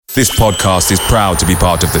This podcast is proud to be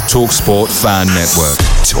part of the TalkSport Fan Network.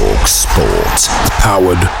 TalkSport.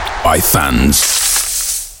 Powered by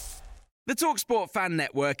fans. The TalkSport Fan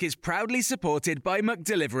Network is proudly supported by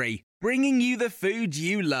McDelivery, bringing you the food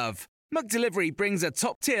you love. McDelivery brings a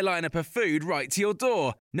top-tier lineup of food right to your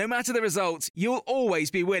door. No matter the result, you'll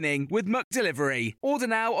always be winning with McDelivery. Order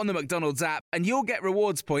now on the McDonald's app and you'll get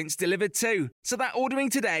rewards points delivered too. So that ordering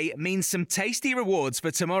today means some tasty rewards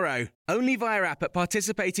for tomorrow. Only via app at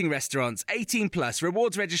participating restaurants. 18 plus.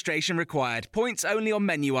 Rewards registration required. Points only on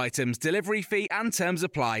menu items. Delivery fee and terms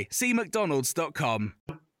apply. See mcdonalds.com.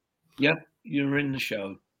 Yep, you're in the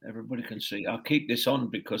show. Everybody can see. I'll keep this on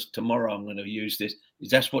because tomorrow I'm going to use this.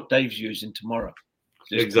 That's what Dave's using tomorrow.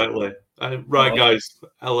 Exactly. Right, guys.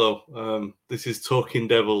 Hello. This is Talking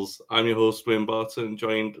Devils. I'm your host, Wayne Barton,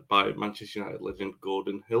 joined by Manchester United legend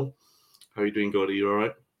Gordon Hill. How are you doing, Gordon? You all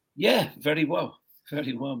right? Yeah, very well.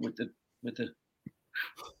 Very well with the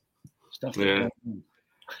stuff. Yeah.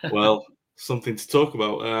 Well, something to talk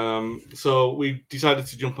about. So we decided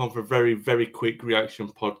to jump on for a very, very quick reaction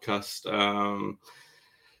podcast.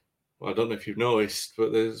 I don't know if you've noticed,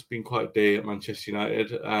 but there's been quite a day at Manchester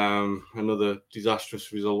United. Another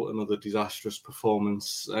disastrous result, another disastrous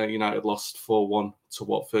performance. United lost 4-1 to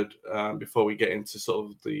Watford. Before we get into sort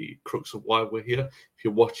of the crux of why we're here, if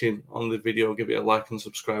you're watching on the video, give it a like and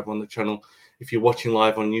subscribe on the channel. If you're watching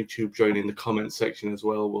live on YouTube, join in the comment section as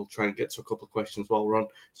well. We'll try and get to a couple of questions while we're on.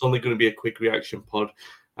 It's only going to be a quick reaction pod.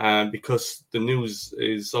 Because the news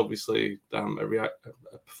is obviously a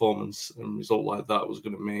performance and result like that was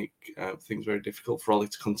going to make things very difficult for Ollie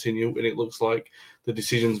to continue. And it looks like the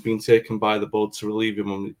decision's been taken by the board to relieve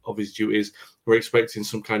him of his duties. We're expecting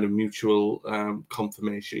some kind of mutual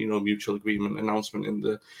confirmation, mutual agreement announcement in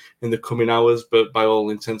the coming hours. But by all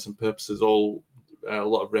intents and purposes, a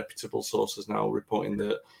lot of reputable sources now reporting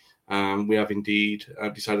that we have indeed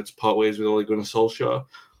decided to part ways with Ole Gunnar Solskjaer.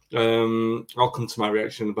 I'll come to my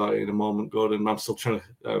reaction about it in a moment, Gordon. I'm still trying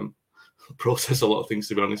to process a lot of things,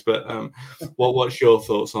 to be honest. But what's your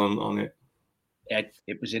thoughts on it?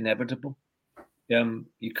 It was inevitable.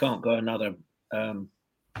 You can't go another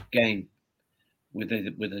game with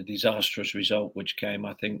a disastrous result, which came,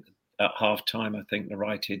 I think, at half time. I think the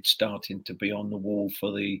right-head starting to be on the wall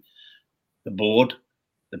for the board,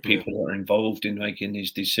 the people that are involved in making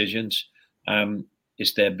these decisions.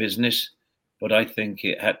 It's their business. But I think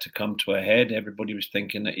it had to come to a head. Everybody was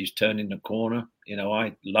thinking that he's turning the corner.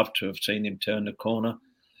 I'd love to have seen him turn the corner.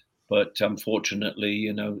 But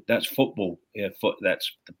unfortunately, that's football. Yeah,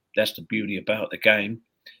 that's the beauty about the game.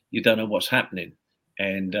 You don't know what's happening.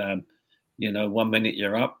 And, 1 minute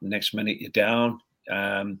you're up, next minute you're down.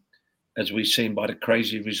 As we've seen by the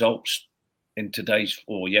crazy results in today's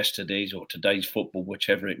or yesterday's or today's football,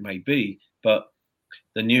 whichever it may be. But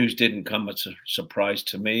the news didn't come as a surprise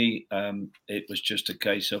to me. It was just a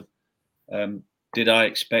case of, did I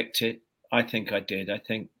expect it? I think I did. I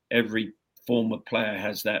think every former player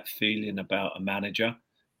has that feeling about a manager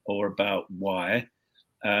or about why.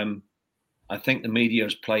 I think the media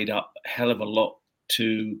has played up a hell of a lot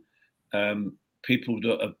to people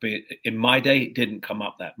that have been, in my day, it didn't come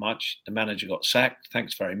up that much. The manager got sacked.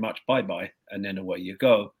 Thanks very much. Bye-bye. And then away you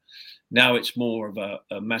go. Now it's more of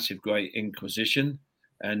a massive, great inquisition.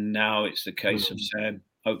 And now it's the case of saying,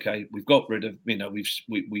 okay, we've got rid of, we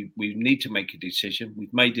need to make a decision.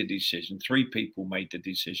 We've made a decision. 3 people made the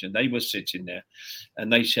decision. They were sitting there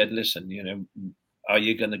and they said, listen, are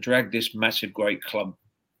you going to drag this massive, great club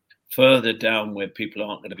further down where people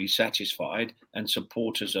aren't going to be satisfied and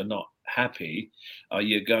supporters are not happy? Are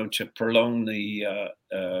you going to prolong the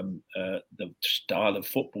style of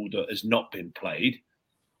football that has not been played?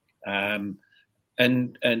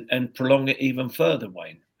 And prolong it even further,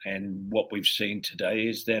 Wayne. And what we've seen today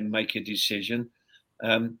is them make a decision.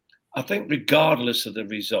 I think regardless of the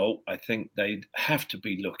result, I think they'd have to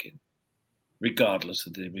be looking, regardless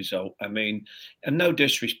of the result. I mean, and no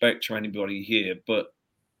disrespect to anybody here, but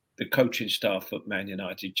the coaching staff at Man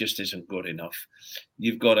United just isn't good enough.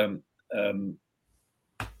 You've got a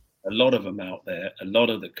lot of them out there, a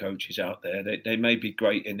lot of the coaches out there. They may be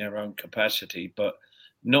great in their own capacity, but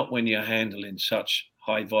not when you're handling such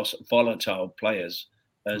high volatile players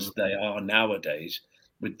as they are nowadays,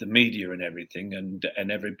 with the media and everything, and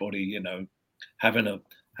everybody, having a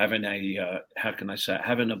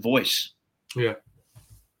voice. Yeah.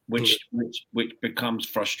 Which becomes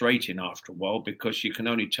frustrating after a while because you can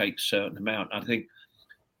only take a certain amount. I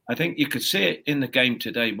think you could see it in the game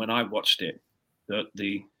today when I watched it, that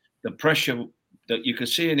the pressure that you could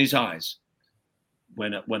see in his eyes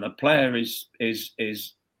when a player is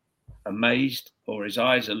amazed or his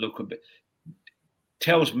eyes are look a bit,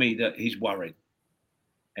 tells me that he's worried.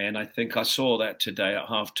 And I think I saw that today at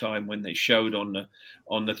halftime when they showed on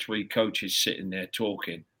the three coaches sitting there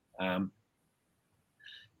talking. I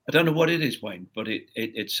don't know what it is, Wayne, but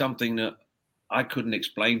it's something that I couldn't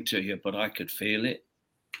explain to you, but I could feel it.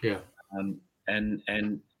 Yeah.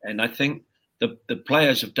 And I think the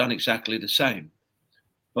players have done exactly the same.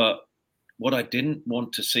 But what I didn't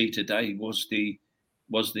want to see today was the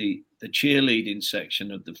cheerleading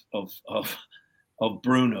section of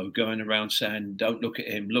Bruno going around saying, "Don't look at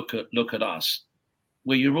him, look at us."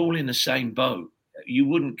 Well, you're all in the same boat. You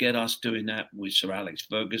wouldn't get us doing that with Sir Alex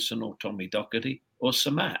Ferguson or Tommy Docherty or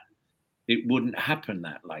Sir Matt. It wouldn't happen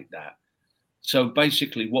like that. So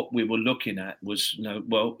basically, what we were looking at was,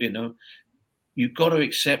 you've got to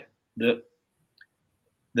accept that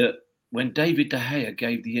when David De Gea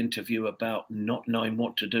gave the interview about not knowing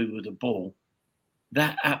what to do with the ball,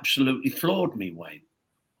 that absolutely floored me, Wayne.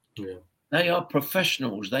 Yeah. They are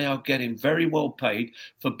professionals. They are getting very well paid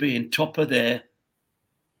for being top of their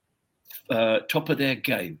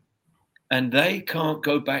game, and they can't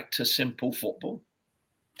go back to simple football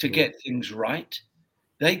to get things right.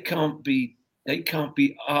 They can't be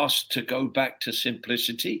asked to go back to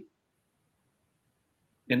simplicity.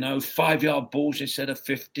 5-yard balls instead of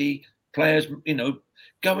 50. Players,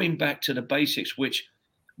 going back to the basics, which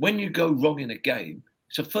when you go wrong in a game,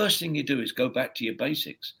 so first thing you do is go back to your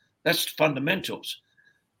basics. That's fundamentals.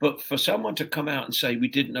 But for someone to come out and say we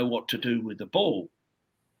didn't know what to do with the ball,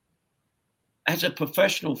 as a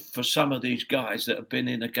professional, for some of these guys that have been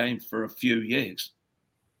in a game for a few years,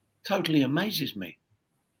 totally amazes me.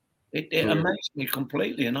 It amazed me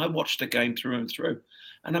completely. And I watched the game through and through.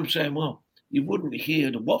 And I'm saying, well, you wouldn't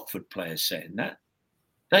hear the Watford players saying that.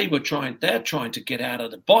 They're trying to get out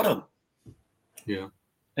of the bottom. Yeah.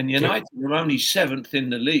 And United were only 7th in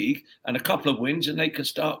the league and a couple of wins and they could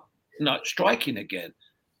start striking again.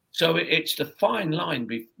 So it's the fine line.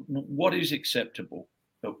 What is acceptable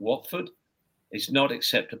at Watford is not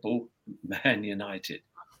acceptable Man United.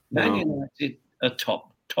 Man United are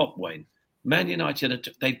top, Wayne. Man United,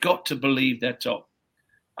 they've got to believe they're top.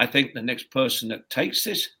 I think the next person that takes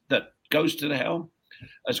this, that goes to the helm,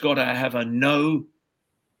 has got to have a no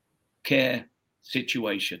care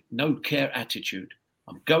situation, no care attitude.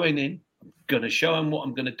 I'm going in, I'm going to show them what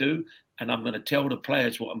I'm going to do, and I'm going to tell the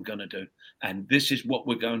players what I'm going to do. And this is what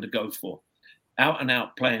we're going to go for. Out and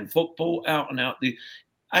out playing football, out and out.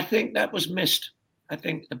 I think that was missed. I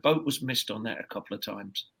think the boat was missed on that a couple of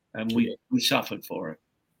times, and we suffered for it.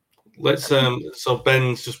 Let's so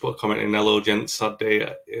Ben's just put a comment in. Hello, gents. Sad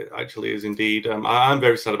day. It actually is indeed. I'm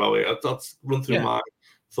very sad about it. I'll run through my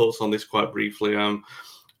thoughts on this quite briefly.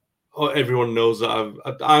 Everyone knows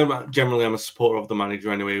that I'm a supporter of the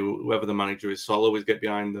manager anyway, whoever the manager is. So I'll always get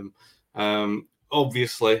behind them.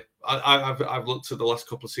 Obviously, I've looked at the last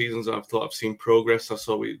couple of seasons and I've thought I've seen progress. I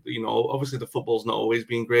saw obviously the football's not always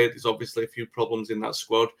been great. There's obviously a few problems in that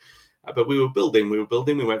squad. But we were building. We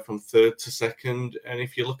went from 3rd to 2nd. And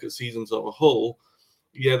if you look at seasons as a whole,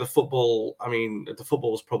 the football, the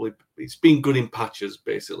football's it's been good in patches,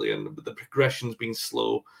 basically. And the progression's been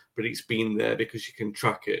slow, but it's been there because you can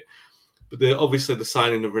track it. But obviously the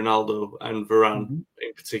signing of Ronaldo and Varane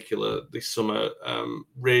in particular this summer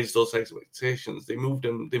raised those expectations. They moved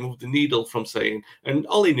the needle from saying, and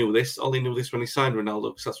Ollie knew this when he signed Ronaldo,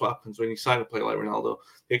 because that's what happens when you sign a player like Ronaldo.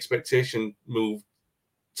 The expectation moved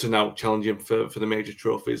to now challenging for the major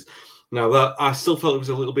trophies. Now that I still felt it was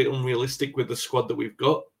a little bit unrealistic with the squad that we've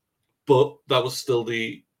got, but that was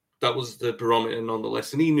the barometer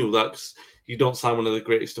nonetheless. And he knew that, because you don't sign one of the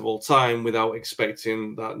greatest of all time without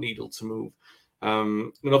expecting that needle to move.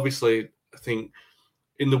 And obviously, I think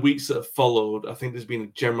in the weeks that have followed, I think there's been a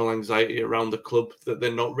general anxiety around the club that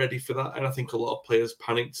they're not ready for that. And I think a lot of players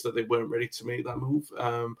panicked that they weren't ready to make that move.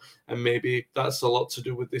 And maybe that's a lot to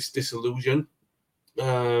do with this disillusion. We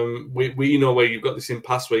where you've got this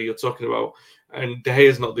impasse where you're talking about, and De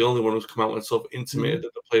Gea's not the only one who's come out and sort of intimated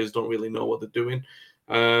that the players don't really know what they're doing.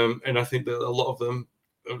 And I think that a lot of them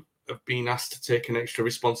have been asked to take an extra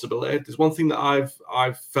responsibility. There's one thing that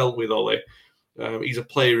I've felt with Ollie. He's a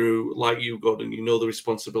player who, like you, Gordon, the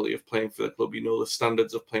responsibility of playing for the club, the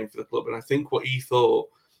standards of playing for the club. And I think what he thought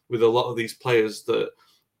with a lot of these players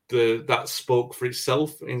that spoke for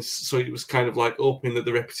itself. And so it was kind of like hoping that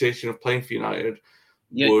the reputation of playing for United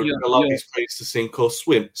would allow these players to sink or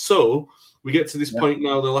swim. So we get to this point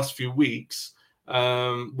now, the last few weeks,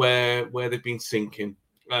 where they've been sinking.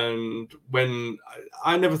 And when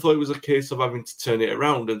I never thought it was a case of having to turn it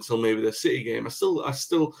around until maybe the City game.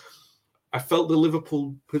 I felt the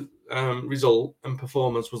Liverpool result and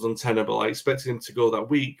performance was untenable. I expected him to go that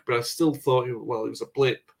week, but I still thought, it was a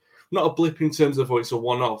blip. not a blip in terms of it's a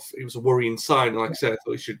one-off. It was a worrying sign. Like I said, I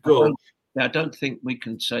thought it should go. I don't think we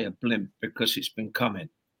can say a blimp because it's been coming.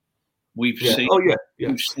 We've yeah. seen. Oh yeah,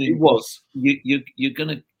 yeah. It was. You're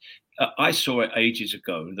gonna. I saw it ages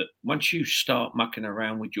ago that once you start mucking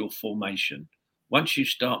around with your formation, once you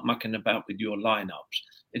start mucking about with your lineups,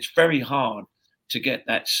 it's very hard to get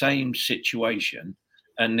that same situation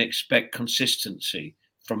and expect consistency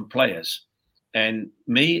from players. And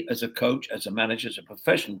me as a coach, as a manager, as a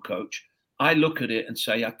professional coach, I look at it and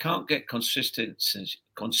say, I can't get consistency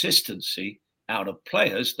out of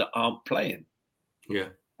players that aren't playing. Yeah.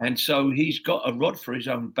 And so he's got a rod for his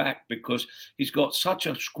own back because he's got such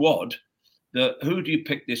a squad that who do you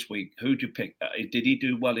pick this week? Who do you pick? Did he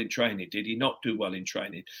do well in training? Did he not do well in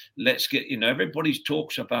training? Let's get, everybody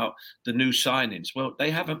talks about the new signings. Well, they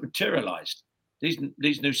haven't materialized. These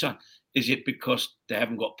new signings. Is it because they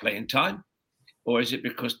haven't got playing time? Or is it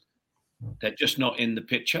because they're just not in the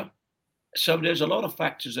picture? So there's a lot of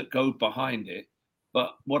factors that go behind it.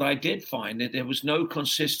 But what I did find that there was no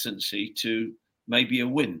consistency to maybe a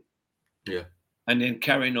win. Yeah. And then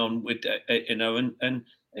carrying on with,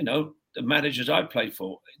 the managers I played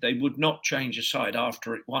for, they would not change a side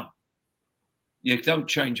after it won. You don't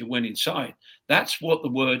change a winning side. That's what the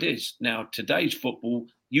word is. Now, today's football,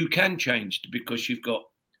 you can change because you've got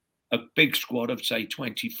a big squad of, say,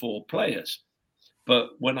 24 players. But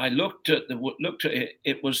when I looked at it,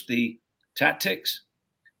 it was the tactics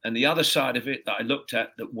and the other side of it that I looked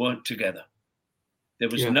at that weren't together. There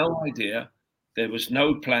was no idea. There was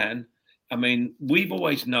no plan. I mean, we've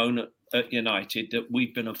always known at United that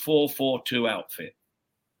we've been a 4-4-2 outfit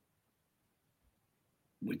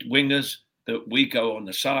with wingers that we go on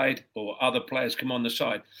the side or other players come on the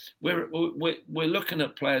side. We're looking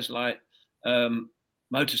at players like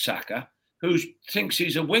Motasaka, who thinks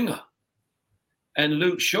he's a winger, and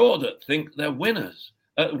Luke Shaw that think they're wingers.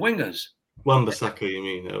 Wan-Bissaka, you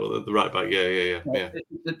mean? The right back? Yeah.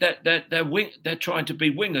 They're trying to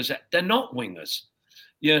be wingers. They're not wingers.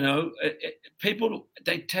 People,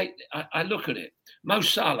 I look at it. Mo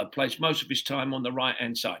Salah plays most of his time on the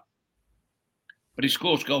right-hand side, but he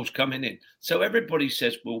scores goals coming in. So everybody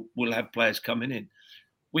says we'll have players coming in.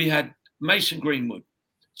 We had Mason Greenwood,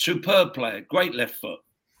 superb player, great left foot.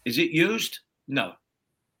 Is it used? No.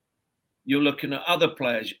 You're looking at other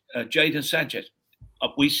players, Jadon Sanchez.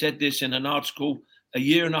 We said this in an article a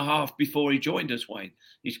year and a half before he joined us, Wayne.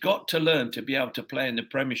 He's got to learn to be able to play in the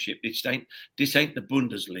Premiership. This ain't the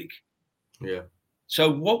Bundesliga. Yeah. So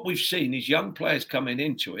what we've seen is young players coming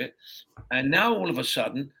into it, and now all of a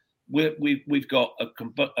sudden we've got a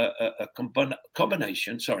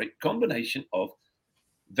combination of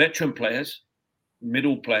veteran players,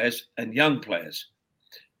 middle players, and young players.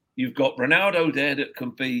 You've got Ronaldo there that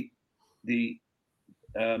can be the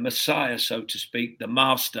Messiah, so to speak, the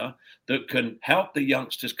master that can help the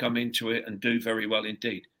youngsters come into it and do very well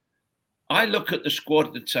indeed. I look at the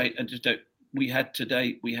squad and say, we had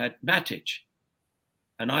Matic,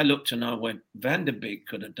 and I looked and I went, Van der Beek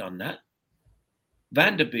could have done that.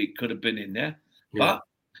 Van der Beek could have been in there, but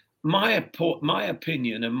my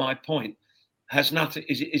opinion and my point has nothing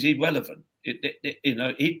is irrelevant.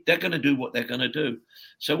 They're going to do what they're going to do.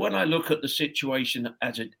 So when I look at the situation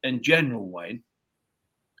in general, Wayne,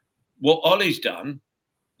 what Ollie's done,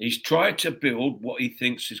 he's tried to build what he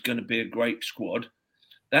thinks is going to be a great squad.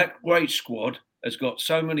 That great squad has got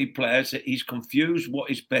so many players that he's confused what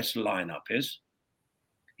his best lineup is.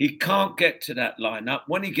 He can't get to that lineup.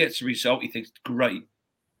 When he gets the result, he thinks, great.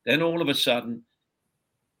 Then all of a sudden,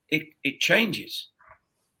 it changes.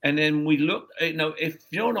 And then we look, if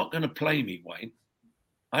you're not going to play me, Wayne,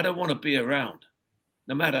 I don't want to be around.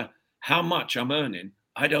 No matter how much I'm earning,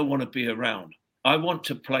 I don't want to be around. I want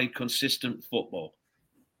to play consistent football.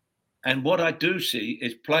 And what I do see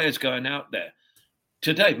is players going out there.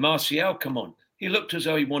 Today, Martial, come on. He looked as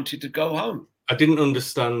though he wanted to go home. I didn't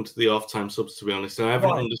understand the off-time subs, to be honest. And I haven't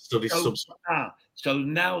understood his subs. So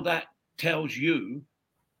now that tells you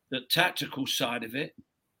the tactical side of it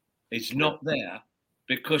is not there,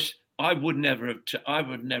 because I would never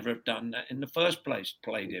have done that in the first place,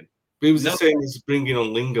 played him. But it was the same as bringing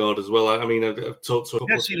on Lingard as well. I mean, I've talked to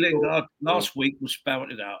Jesse Lingard last week was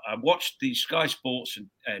spouting it out. I watched the Sky Sports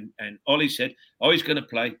and Ollie said, he's going to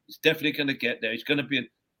play. He's definitely going to get there. He's going to be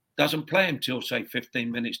doesn't play until, say,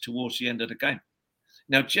 15 minutes towards the end of the game.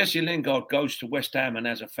 Now, Jesse Lingard goes to West Ham and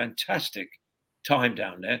has a fantastic time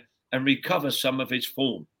down there and recovers some of his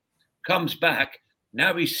form. Comes back.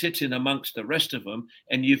 Now he's sitting amongst the rest of them.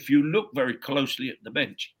 And if you look very closely at the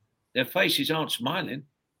bench, their faces aren't smiling.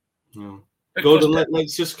 No. Gordon,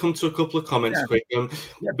 let's just come to a couple of comments quick.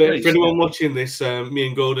 But for anyone watching this, me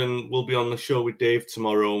and Gordon will be on the show with Dave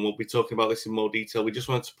tomorrow, and we'll be talking about this in more detail. We just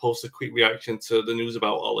wanted to post a quick reaction to the news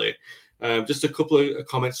about Ollie. Just a couple of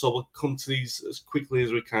comments, so we'll come to these as quickly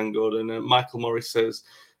as we can, Gordon. Michael Morris says,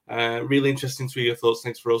 really interesting to hear your thoughts.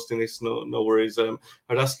 Thanks for hosting this. No worries. I'd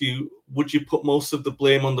ask you, would you put most of the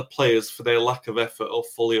blame on the players for their lack of effort or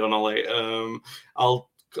fully on Ollie? I'll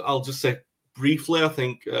just say, briefly, I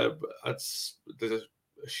think there's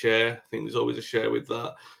a share. I think there's always a share with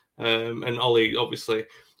that. And Ollie, obviously,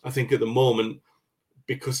 I think at the moment,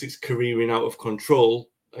 because it's careering out of control,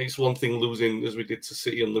 it's one thing losing as we did to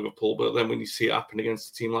City and Liverpool, but then when you see it happen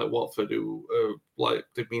against a team like Watford, who like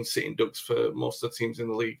they've been sitting ducks for most of the teams in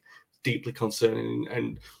the league, deeply concerning.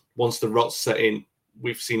 And once the rot's set in,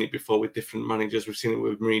 we've seen it before with different managers. We've seen it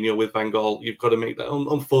with Mourinho, with Van Gaal. You've got to make that.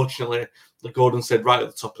 Unfortunately, like Gordon said right at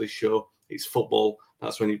the top of this show, it's football.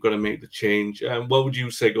 That's when you've got to make the change. What would you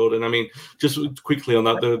say, Gordon? I mean, just quickly on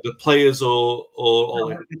that, the players or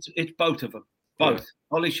Ollie? No, it's both of them. Both. Yeah.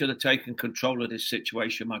 Ollie should have taken control of this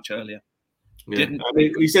situation much earlier. Yeah, I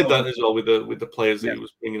mean, he said that as well with the players that he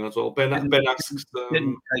was bringing as well. Ben asks,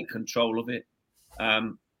 didn't take control of it.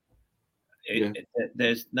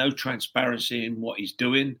 There's no transparency in what he's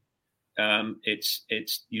doing.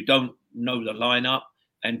 It's you don't know the lineup,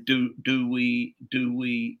 and do we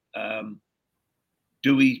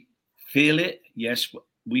feel it? Yes,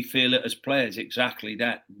 we feel it as players. Exactly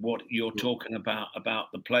that. What you're talking about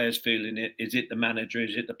the players feeling it. Is it the manager?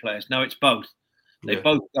 Is it the players? No, it's both. They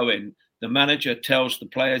both go in. The manager tells the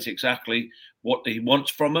players exactly what he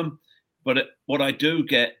wants from them. But what I do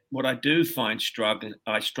find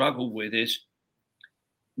I struggle with is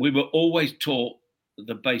we were always taught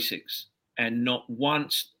the basics, and not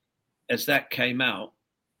once as that came out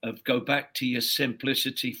of go back to your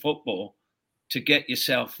simplicity football to get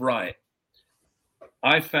yourself right.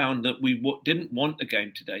 I found that we didn't want the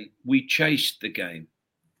game today. We chased the game.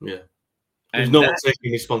 Yeah. There's no one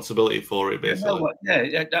taking responsibility for it, basically.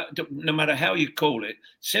 No matter how you call it,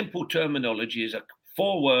 simple terminology is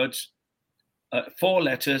 4 words, 4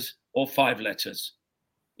 letters or 5 letters.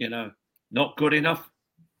 You know, not good enough,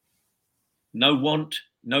 no want,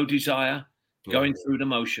 no desire, going through the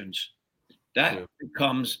motions. That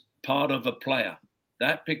becomes part of a player.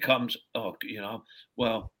 That becomes, I'll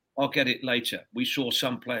get it later. We saw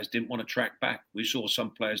some players didn't want to track back. We saw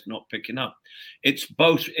some players not picking up. It's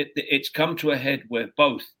both. It's come to a head where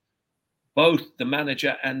both the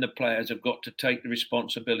manager and the players have got to take the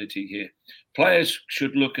responsibility here. Players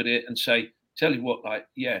should look at it and say, tell you what,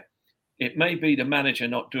 it may be the manager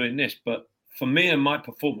not doing this, but for me and my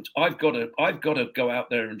performance, I've got to go out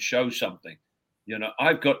there and show something. You know,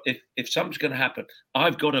 if something's going to happen,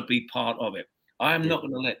 I've got to be part of it. I'm not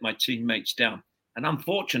going to let my teammates down. And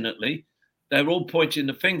unfortunately, they're all pointing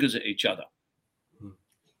the fingers at each other.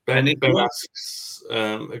 Ben asks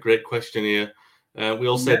a great question here. We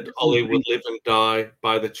all said Ollie would live and die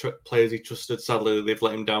by the players he trusted. Sadly, they've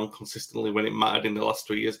let him down consistently when it mattered in the last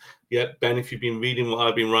 3 years. Yeah, Ben, if you've been reading what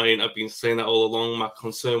I've been writing, I've been saying that all along. My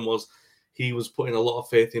concern was he was putting a lot of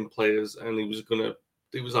faith in players, and it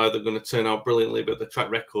was either going to turn out brilliantly, but the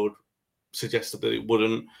track record suggested that it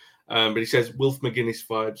wouldn't. But he says Wilf McGuinness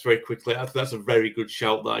vibes very quickly. I think that's a very good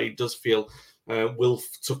shout. That he does feel Wilf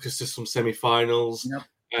took us to some semi-finals,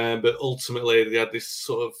 but ultimately they had this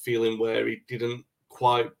sort of feeling where he didn't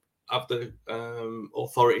quite have the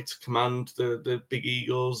authority to command the big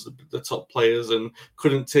egos, the top players, and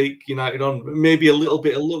couldn't take United on. Maybe a little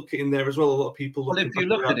bit of luck in there as well. A lot of people. Well, if you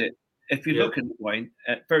look at it, Wayne,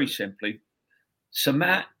 very simply,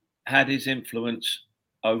 Samat had his influence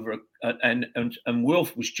over, and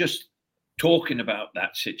Wilf was just talking about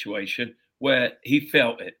that situation where he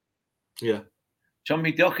felt it. Yeah.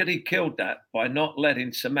 Tommy Doherty killed that by not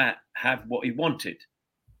letting Samat have what he wanted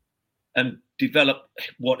and develop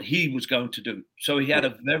what he was going to do. So he had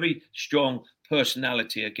a very strong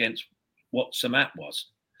personality against what Samat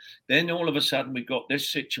was. Then all of a sudden we got this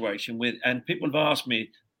situation and people have asked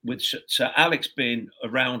me, with Sir Alex being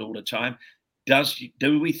around all the time,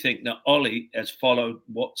 do we think that Ollie has followed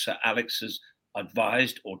what Sir Alex has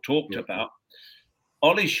advised or talked about?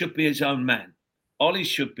 Ollie should be his own man. Ollie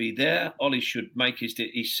should be there. Ollie should make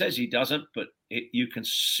he says he doesn't, but you can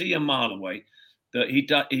see a mile away that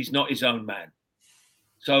he's not his own man.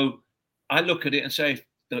 So I look at it and say,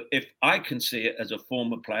 that if I can see it as a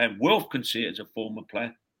former player, and Wilf can see it as a former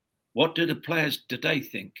player, what do the players today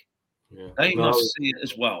think? Yeah. They must see it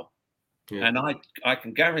as well. Yeah. And I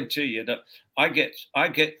can guarantee you that I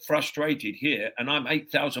get frustrated here, and I'm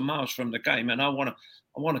 8,000 miles from the game, and I want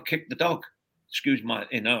to kick the dog. Excuse my,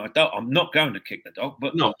 I'm not going to kick the dog,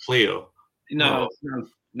 but not Cleo. No.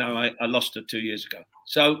 I lost her 2 years ago.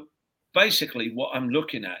 So basically, what I'm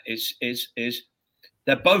looking at is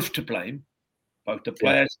they're both to blame, both the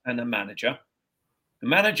players and the manager. The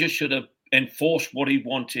manager should have enforced what he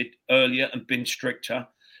wanted earlier and been stricter,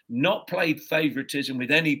 not played favouritism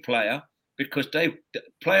with any player, because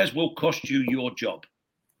players will cost you your job.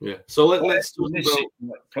 Yeah. So let's talk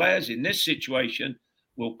about players in this situation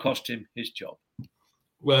will cost him his job.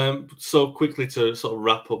 So quickly to sort of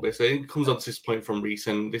wrap up this, it comes on to this point from Reece,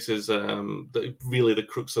 and this is really the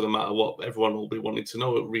crux of the matter, what everyone will be wanting to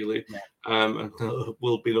know, really, and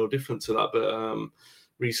will be no different to that. But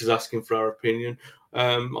Reece is asking for our opinion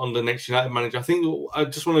on the next United manager. I think I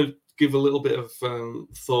just want to give a little bit of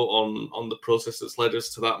thought on the process that's led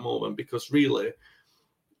us to that moment, because really,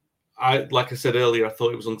 like I said earlier, I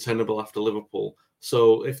thought it was untenable after Liverpool.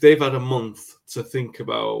 So if they've had a month to think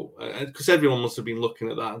about, because everyone must have been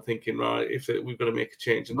looking at that and thinking, right, we've got to make a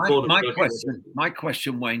change. And my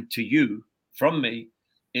question, Wayne, to you from me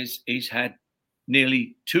is he's had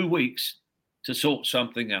nearly 2 weeks to sort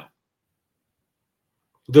something out.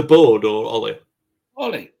 The board or Ollie?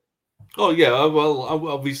 Ollie. Oh yeah, well,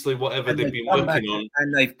 obviously whatever they've been working on,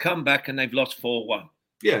 and they've come back and they've lost 4-1.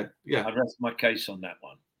 Yeah. I rest my case on that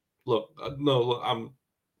one. Look,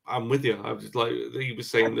 I'm with you. I was like, he was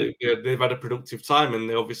saying that they've had a productive time, and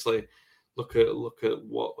they obviously look at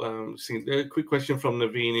what. A quick question from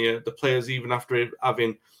Navinia: the players, even after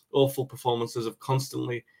having awful performances, have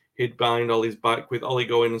constantly hid behind Ollie's back. With Ollie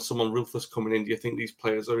going and someone ruthless coming in, do you think these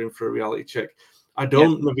players are in for a reality check? I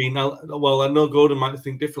don't, Naveen. Well, I know Gordon might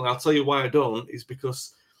think differently. I'll tell you why I don't. Is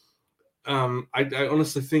because I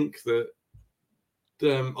honestly think that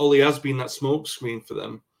Ollie has been that smokescreen for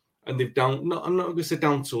them. And they've I'm not going to say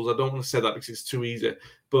down tools. I don't want to say that because it's too easy.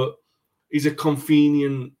 But he's a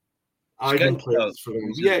convenient hiding place for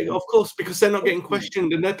them. Yeah, of course, because they're not getting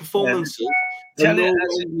questioned and their performances. Tell it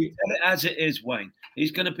as it is, Wayne.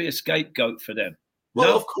 He's going to be a scapegoat for them.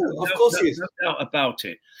 Well, of course he is. No doubt about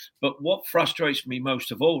it. But what frustrates me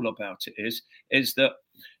most of all about it is that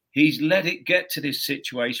he's let it get to this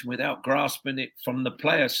situation without grasping it from the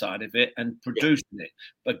player side of it and producing it.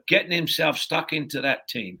 But getting himself stuck into that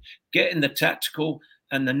team, getting the tactical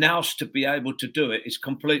and the nous to be able to do it is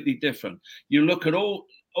completely different. You look at all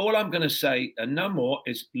I'm going to say, and no more,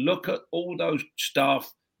 is look at all those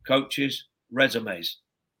staff, coaches, resumes.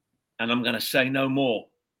 And I'm going to say no more.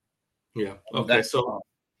 Yeah. Okay, so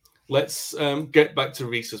let's get back to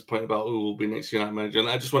Reece's point about who will be next United manager. And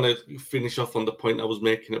I just want to finish off on the point I was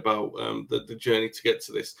making about the journey to get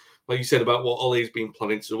to this. Like you said about what Ollie's been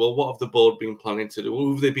planning to do. Well, what have the board been planning to do?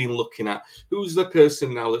 Who have they been looking at? Who's the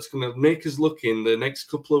person now that's going to make us look in the next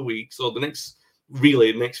couple of weeks or the next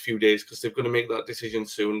few days, because they're going to make that decision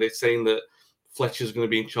soon. They're saying that Fletcher's going to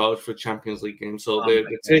be in charge for a Champions League game. So they're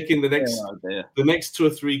taking the next 2 or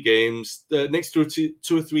 3 games, the next 2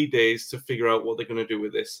 or 3 days to figure out what they're going to do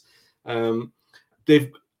with this.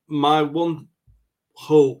 My one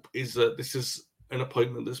hope is that this is an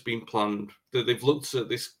appointment that's been planned, that they've looked at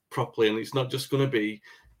this properly, and it's not just going to be.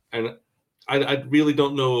 And I really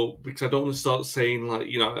don't know, because I don't want to start saying, like,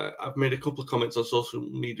 I've made a couple of comments on social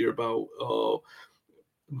media about,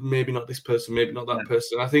 maybe not this person, maybe not that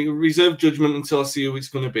person. I think reserve judgment until I see who it's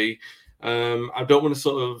going to be. I don't want to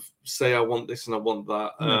sort of say I want this and I want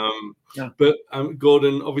that. But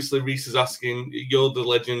Gordon, obviously Reece is asking, you're the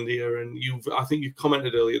legend here, and I think you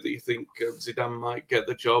commented earlier that you think Zidane might get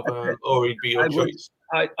the job, or he'd be your choice.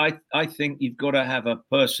 I think you've got to have a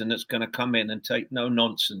person that's going to come in and take no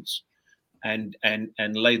nonsense and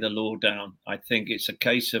lay the law down. I think it's a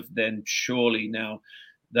case of then surely now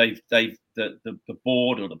the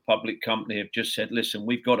board or the public company have just said, listen,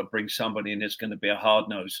 we've got to bring somebody in that's going to be a hard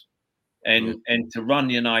nose. And to run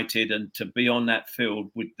United and to be on that field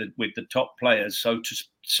with the top players,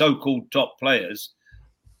 so-called top players,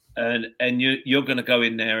 and you're going to go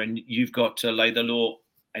in there and you've got to lay the law,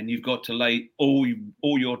 and you've got to lay all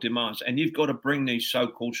your demands, and you've got to bring these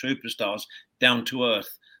so-called superstars down to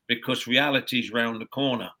earth, because reality is round the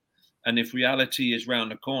corner. And if reality is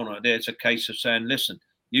round the corner, there's a case of saying, listen,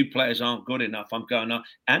 you players aren't good enough, I'm going up.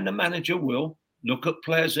 And the manager will look at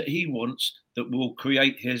players that he wants that will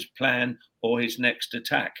create his plan or his next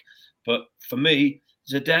attack. But for me,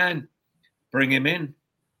 Zidane, bring him in,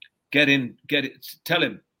 get it, tell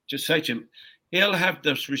him, just say to him, he'll have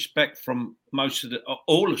this respect from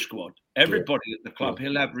all the squad, everybody at the club,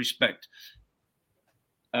 he'll have respect.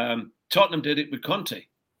 Tottenham did it with Conte.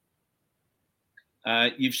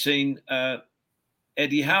 You've seen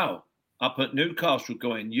Eddie Howe up at Newcastle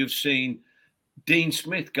going. You've seen Dean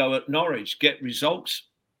Smith go at Norwich, get results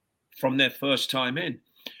from their first time in.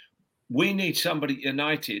 we need somebody at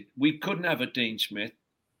United. We couldn't have a Dean Smith.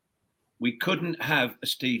 We couldn't have a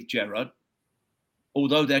Steve Gerrard.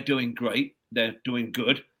 Although they're doing great, they're doing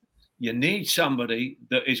good. You need somebody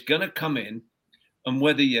that is going to come in, and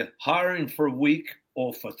whether you're hiring for a week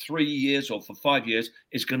or for 3 years or for 5 years,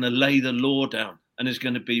 is going to lay the law down and is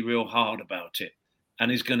going to be real hard about it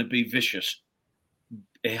and is going to be vicious.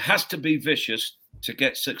 It has to be vicious to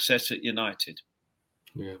get success at United.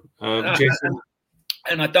 Yeah. Jason?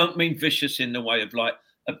 And I don't mean vicious in the way of like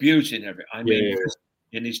abusing everything. I mean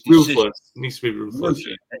in his decision. Ruthless. It needs to be ruthless.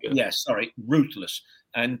 Ruthless.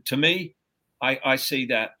 And to me, I see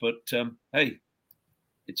that. But hey,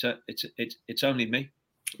 it's only me.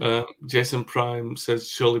 Jason Prime says,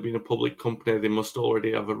 surely being a public company, they must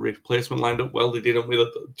already have a replacement lined up. Well, they didn't with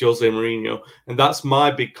Jose Mourinho. And that's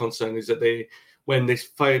my big concern, is that when they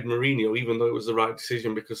fired Mourinho, even though it was the right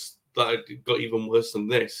decision, because that got even worse than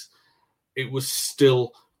this, it was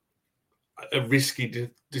still a risky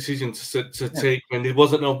decision to take when there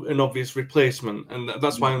wasn't an obvious replacement. And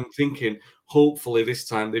that's why I'm thinking, hopefully this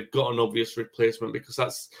time they've got an obvious replacement, because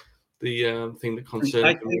that's the thing that concerns me.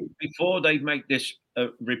 I think before they make this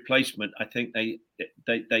replacement, I think they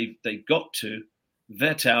got to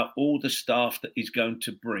vet out all the staff that he's going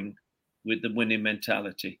to bring with the winning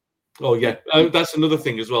mentality. Oh yeah, that's another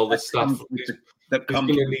thing as well. The staff there's going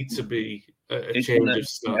to need to be a change of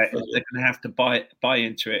staff. They're going to have to buy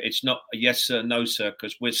into it. It's not a yes sir, no sir,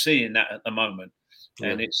 because we're seeing that at the moment.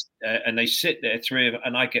 And it's and they sit there,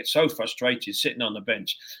 and I get so frustrated sitting on the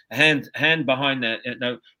bench, hand behind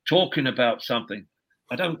that, talking about something.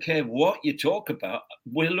 I don't care what you talk about.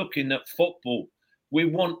 We're looking at football. We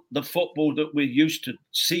want the football that we're used to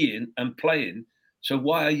seeing and playing. So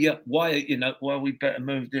why we better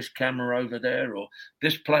move this camera over there, or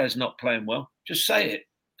this player's not playing well? Just say it.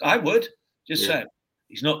 I would just say it.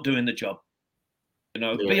 He's not doing the job.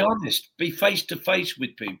 Be honest. Be face to face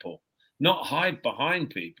with people. Not hide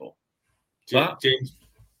behind people. James,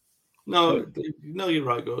 no, you're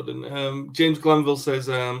right, Gordon. James Glanville says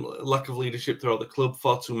lack of leadership throughout the club,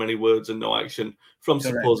 far too many words and no action from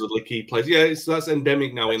supposedly key players. Yeah, that's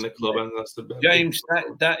endemic now in the club, and that's the James.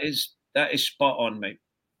 That is spot on, mate.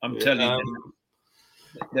 I'm telling you,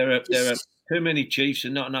 there are too many Chiefs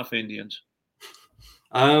and not enough Indians.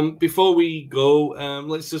 Before we go,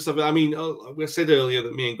 let's just have. I mean, we said earlier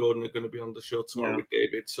that me and Gordon are going to be on the show tomorrow with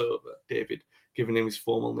David. So David, giving him his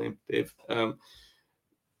formal name, Dave.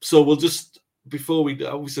 So we'll just before we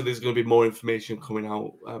obviously there's going to be more information coming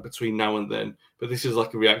out between now and then. But this is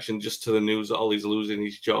like a reaction just to the news that Ollie's losing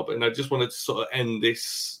his job, and I just wanted to sort of end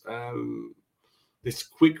this this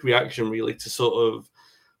quick reaction really to sort of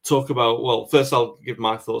talk about. Well, first I'll give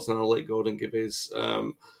my thoughts, and I'll let Gordon give his.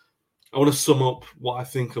 I want to sum up what I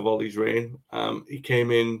think of Ollie's reign. He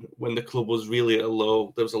came in when the club was really at a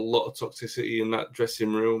low. There was a lot of toxicity in that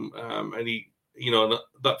dressing room. And he,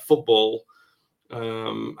 that football,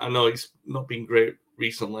 I know it's not been great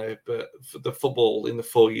recently, but the football in the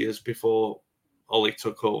 4 years before Ollie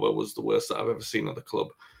took over was the worst that I've ever seen at the club.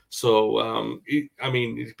 So,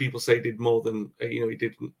 people say he did more than,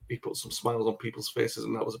 he put some smiles on people's faces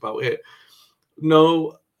and that was about it.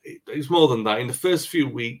 No, it's more than that. In the first few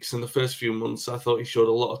weeks and the first few months, I thought he showed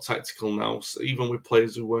a lot of tactical nous, even with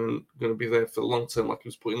players who weren't going to be there for the long term, like he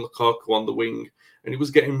was putting Lukaku on the wing, and he was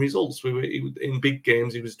getting results. In big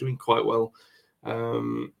games, he was doing quite well.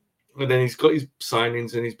 And then he's got his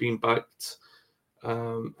signings and he's been backed.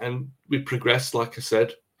 And we progressed, like I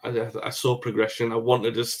said. I saw progression. I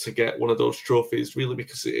wanted us to get one of those trophies, really,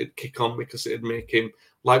 because it'd kick on, because it'd make him,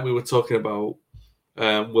 like we were talking about,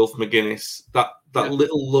 Wilf McGuinness, that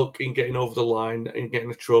little look in getting over the line and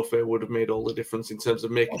getting a trophy would have made all the difference in terms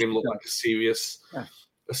of making him look like a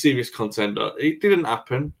serious contender. It didn't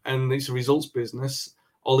happen, and it's a results business.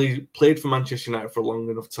 Ollie played for Manchester United for a long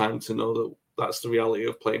enough time to know that that's the reality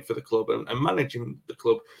of playing for the club and managing the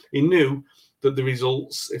club. He knew that the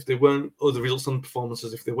results, if they weren't, or the results on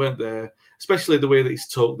performances, if they weren't there, especially the way that he's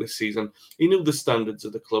talked this season, he knew the standards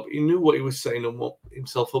of the club. He knew what he was setting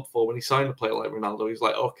himself up for when he signed a player like Ronaldo. He's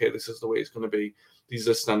like, okay, this is the way it's going to be. These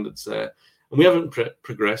are standards there. And we haven't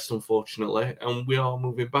progressed, unfortunately, and we are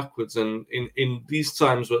moving backwards. And in these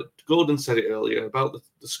times, what Gordon said it earlier about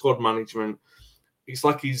the squad management, it's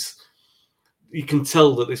like you can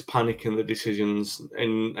tell that there's panic in the decisions,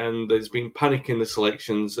 and there's been panic in the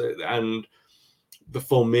selections, and the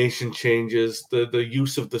formation changes, the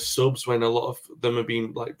use of the subs when a lot of them have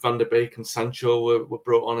been, like Van der Beek and Sancho were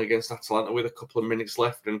brought on against Atalanta with a couple of minutes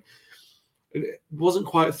left, and it wasn't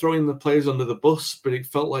quite throwing the players under the bus, but it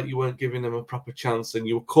felt like you weren't giving them a proper chance, and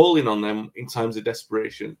you were calling on them in times of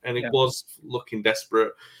desperation, and it was looking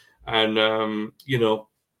desperate. And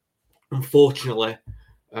unfortunately,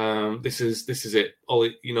 this is it.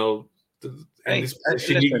 Ollie, you know, in this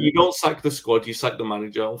position, listen, you don't sack the squad, you sack the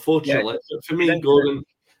manager. Unfortunately, for me, Gordon,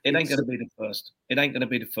 it ain't going to be the first. It ain't going to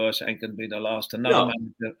be the first. It ain't going to be the last. No.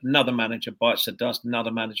 Another manager bites the dust.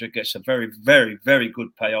 Another manager gets a very, very, very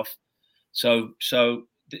good payoff. So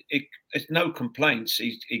it's no complaints.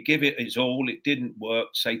 He give it his all. It didn't work.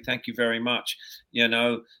 Say thank you very much, you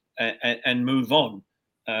know, and move on.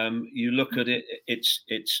 You look at it. It's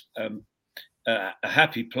a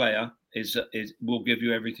happy player is will give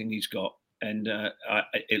you everything he's got. And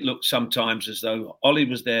it looked sometimes as though Ollie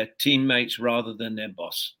was their teammates rather than their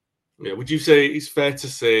boss. Yeah. Would you say it's fair to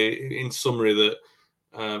say, in summary, that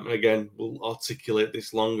again, we'll articulate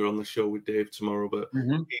this longer on the show with Dave tomorrow, but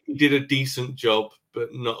he did a decent job,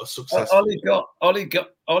 but not a successful.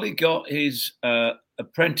 Ollie got his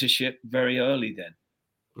apprenticeship very early then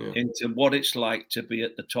into what it's like to be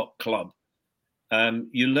at the top club.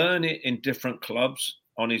 You learn it in different clubs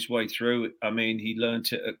on his way through. I mean, he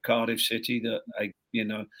learned it at Cardiff City that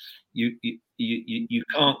you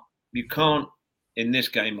can't in this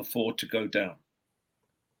game afford to go down.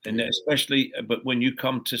 And especially, but when you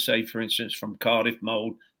come to, say, for instance, from Cardiff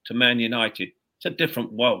mould to Man United, it's a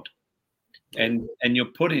different world. And you're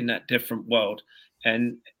put in that different world.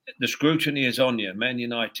 And the scrutiny is on you. Man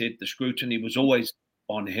United, the scrutiny was always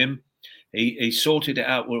on him. He sorted it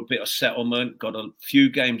out with a bit of settlement, got a few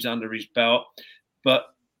games under his belt.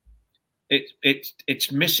 But it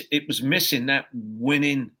was missing that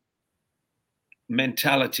winning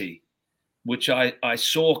mentality, which I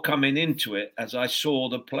saw coming into it as I saw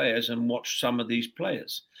the players and watched some of these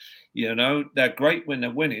players. You know, they're great when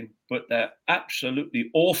they're winning, but they're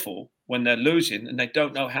absolutely awful when they're losing and they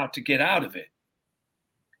don't know how to get out of it.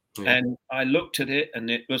 Yeah. And I looked at it and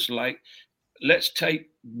it was like, let's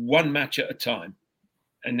take one match at a time.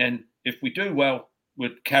 And then if we do well,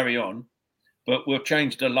 we'll carry on, but we'll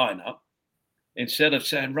change the lineup instead of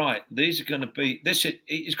saying, right, these are going to be this.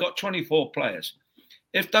 He's got 24 players.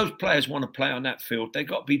 If those players want to play on that field, they've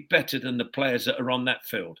got to be better than the players that are on that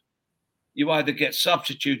field. You either get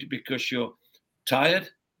substituted because you're tired,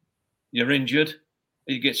 you're injured,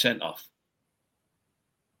 or you get sent off.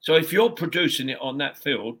 So if you're producing it on that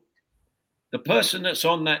field, the person that's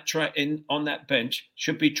on that on that bench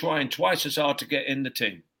should be trying twice as hard to get in the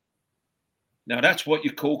team. Now that's what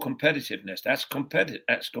you call competitiveness. That's competitive.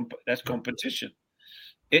 That's competition.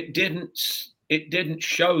 It didn't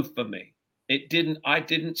show for me. I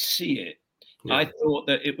didn't see it. Yeah. I thought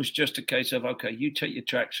that it was just a case of, okay, you take your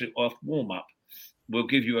tracksuit off, warm up. We'll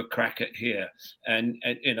give you a crack at here. And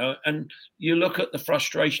you look at the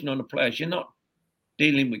frustration on the players. You're not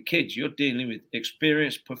dealing with kids. You're dealing with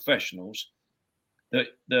experienced professionals that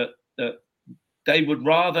they would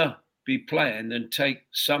rather be playing than take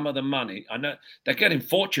some of the money. I know they're getting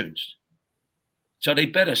fortunes. So they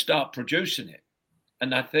better start producing it.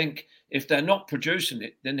 And I think if they're not producing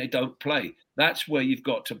it, then they don't play. That's where you've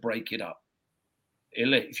got to break it up.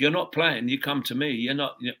 If you're not playing, you come to me.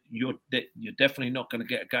 You're definitely not going to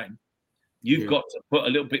get a game. You've got to put a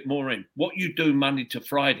little bit more in. What you do Monday to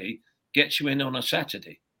Friday gets you in on a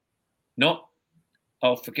Saturday. Not,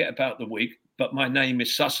 I'll forget about the week, but my name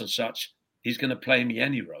is such and such. He's going to play me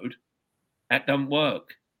any road. That don't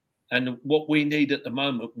work. And what we need at the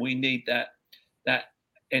moment, we need that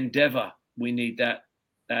endeavour. We need that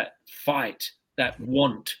fight, that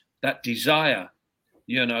want, that desire,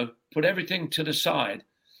 put everything to the side.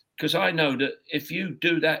 Because I know that if you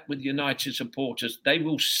do that with United supporters, they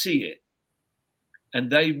will see it.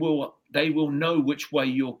 And they will know which way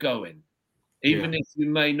you're going. Even if you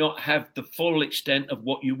may not have the full extent of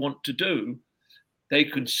what you want to do, they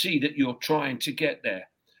can see that you're trying to get there.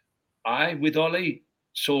 I, with Ollie,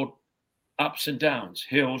 saw ups and downs,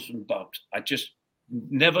 hills and bumps. I just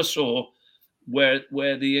never saw where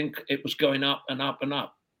it was going up and up and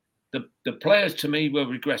up. The players to me were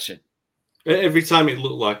regressing. Every time it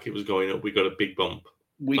looked like it was going up, we got a big bump.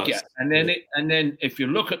 And then if you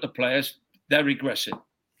look at the players, they're regressing.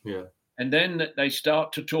 Yeah. And then they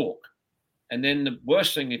start to talk. And then the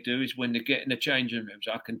worst thing you do is when they get in the changing rooms.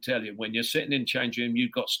 I can tell you, when you're sitting in the changing room,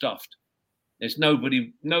 you've got stuffed. There's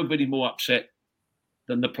nobody more upset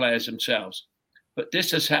than the players themselves. But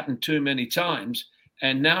this has happened too many times.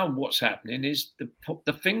 And now what's happening is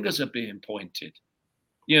the fingers are being pointed.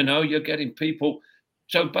 You're getting people.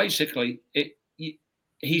 So basically,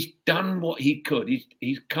 he's done what he could.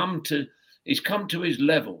 He's come to his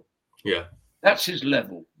level. Yeah, that's his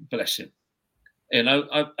level. Bless him.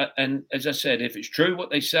 And as I said, if it's true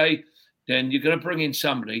what they say, then you're going to bring in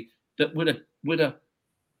somebody that with a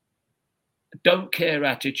don't care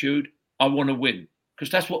attitude. I want to win,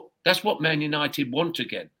 because that's what Man United want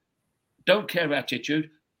again. don't care attitude.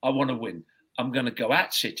 I want to win. I'm going to go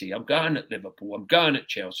at City. I'm going at Liverpool. I'm going at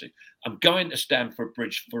Chelsea. I'm going to Stamford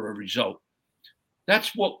Bridge for a result.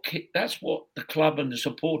 That's what the club and the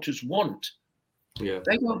supporters want. Yeah.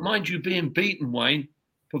 They don't mind you being beaten, Wayne,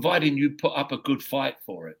 providing you put up a good fight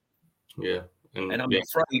for it. Yeah. And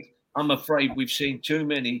I'm afraid we've seen too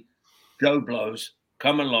many Joe Blows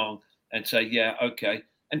come along and say, yeah, okay.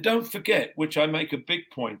 And don't forget, which I make a big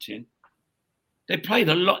point in, they paid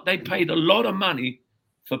a lot of money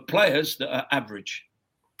for players that are average.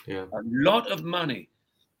 Yeah. A lot of money.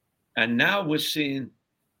 And now we're seeing,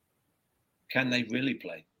 can they really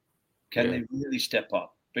play? Can they really step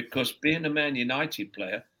up? Because being a Man United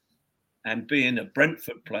player and being a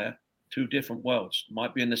Brentford player, two different worlds.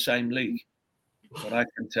 Might be in the same league, but I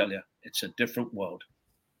can tell you, it's a different world.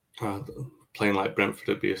 Playing like Brentford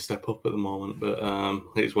would be a step up at the moment, but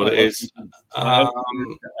it's what it is. I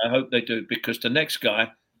hope they do, because the next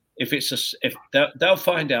guy, if they'll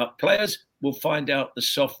find out, players will find out the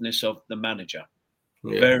softness of the manager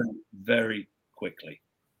very, very quickly.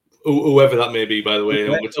 Whoever that may be, by the way,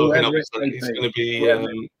 and we're talking it's going to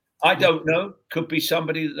be. I don't know. Could be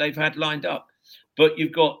somebody that they've had lined up. But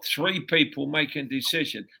you've got three people making a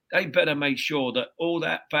decision. They better make sure that all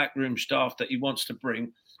that backroom staff that he wants to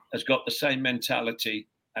bring has got the same mentality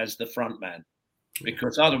as the front man,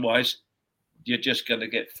 because otherwise you're just going to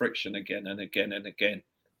get friction again and again and again.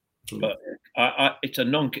 But it's a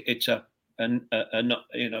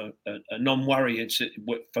non-worry.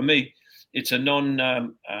 For me, it's a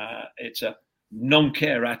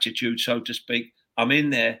non-care attitude, so to speak. I'm in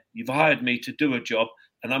there. You've hired me to do a job,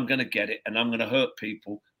 and I'm going to get it, and I'm going to hurt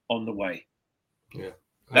people on the way. Yeah,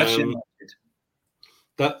 that's it.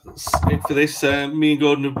 That's it for this. Me and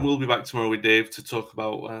Gordon will be back tomorrow with Dave to talk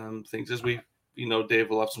about things. As Dave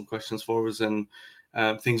will have some questions for us, and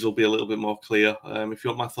things will be a little bit more clear. If you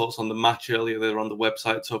want my thoughts on the match earlier, they're on the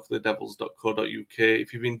website, talkofthedevils.co.uk.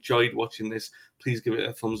 If you've enjoyed watching this, please give it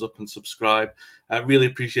a thumbs up and subscribe. I really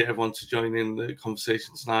appreciate everyone to join in the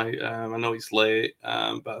conversation tonight. I know it's late,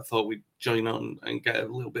 but I thought we'd join on and get a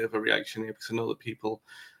little bit of a reaction here, because I know that people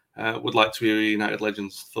would like to hear United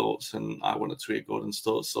Legends' thoughts, and I wanted to hear Gordon's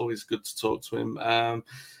thoughts. It's always good to talk to him.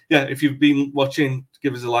 If you've been watching,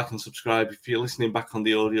 give us a like and subscribe. If you're listening back on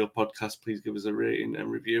the audio podcast, please give us a rating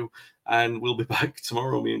and review. And we'll be back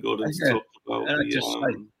tomorrow, me and Gordon, to talk about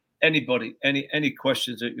anybody, any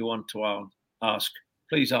questions that you want to ask,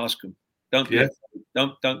 please ask them. Don't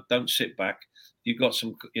sit back. You got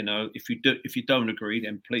some, if you don't agree,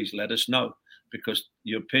 then please let us know, because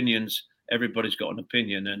your opinions. Everybody's got an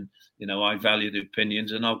opinion, and I value the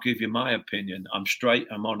opinions, and I'll give you my opinion. I'm straight,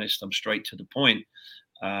 I'm honest, I'm straight to the point.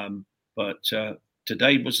 But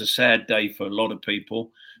today was a sad day for a lot of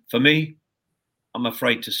people. For me, I'm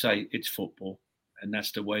afraid to say it's football, and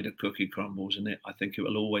that's the way the cookie crumbles, and I think it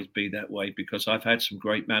will always be that way, because I've had some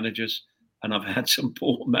great managers and I've had some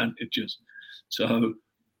poor managers. So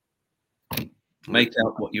make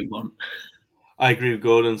out what you want. I agree with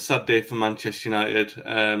Gordon. Sad day for Manchester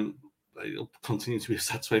United. It'll continue to be a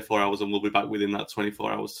sad 24 hours, and we'll be back within that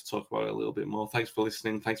 24 hours to talk about it a little bit more. Thanks for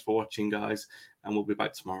listening. Thanks for watching, guys. And we'll be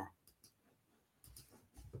back tomorrow.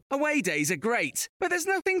 Away days are great, but there's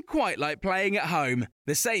nothing quite like playing at home.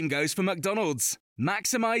 The same goes for McDonald's.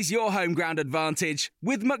 Maximise your home ground advantage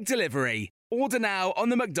with McDelivery. Order now on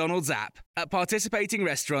the McDonald's app. At participating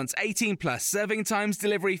restaurants, 18 plus serving times,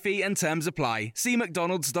 delivery fee and terms apply. See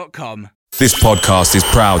mcdonalds.com. This podcast is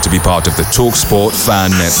proud to be part of the TalkSport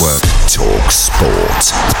Fan Network.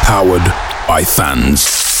 TalkSport. Powered by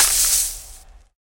fans.